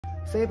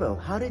Sabo,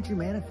 how did you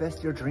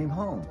manifest your dream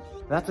home?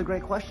 That's a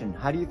great question.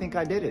 How do you think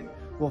I did it?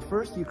 Well,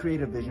 first you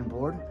create a vision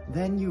board,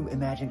 then you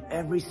imagine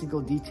every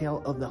single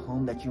detail of the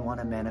home that you want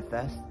to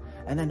manifest.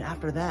 And then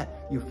after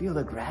that, you feel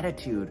the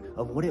gratitude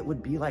of what it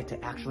would be like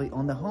to actually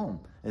own the home.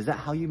 Is that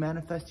how you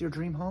manifest your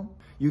dream home?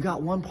 You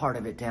got one part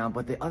of it down,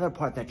 but the other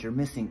part that you're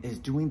missing is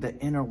doing the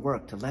inner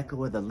work to let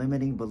go of the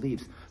limiting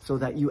beliefs so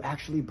that you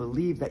actually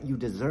believe that you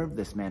deserve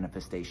this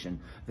manifestation.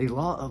 The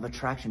law of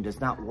attraction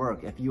does not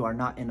work if you are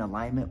not in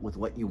alignment with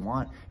what you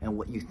want and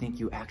what you think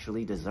you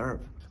actually deserve.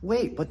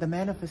 Wait, but the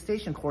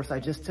manifestation course I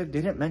just took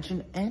didn't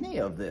mention any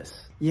of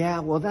this. Yeah,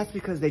 well, that's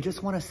because they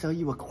just want to sell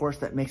you a course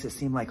that makes it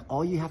seem like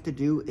all you have to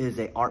do is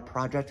an art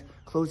project,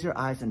 close your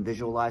eyes and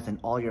visualize, and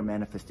all your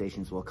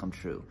manifestations will come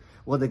true.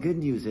 Well, the good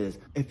news is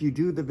if you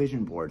do the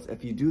vision boards,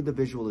 if you do the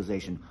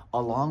visualization,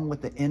 along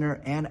with the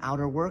inner and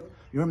outer work,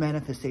 your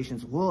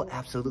manifestations will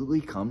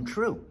absolutely come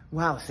true.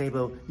 Wow,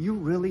 Sabo, you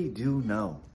really do know.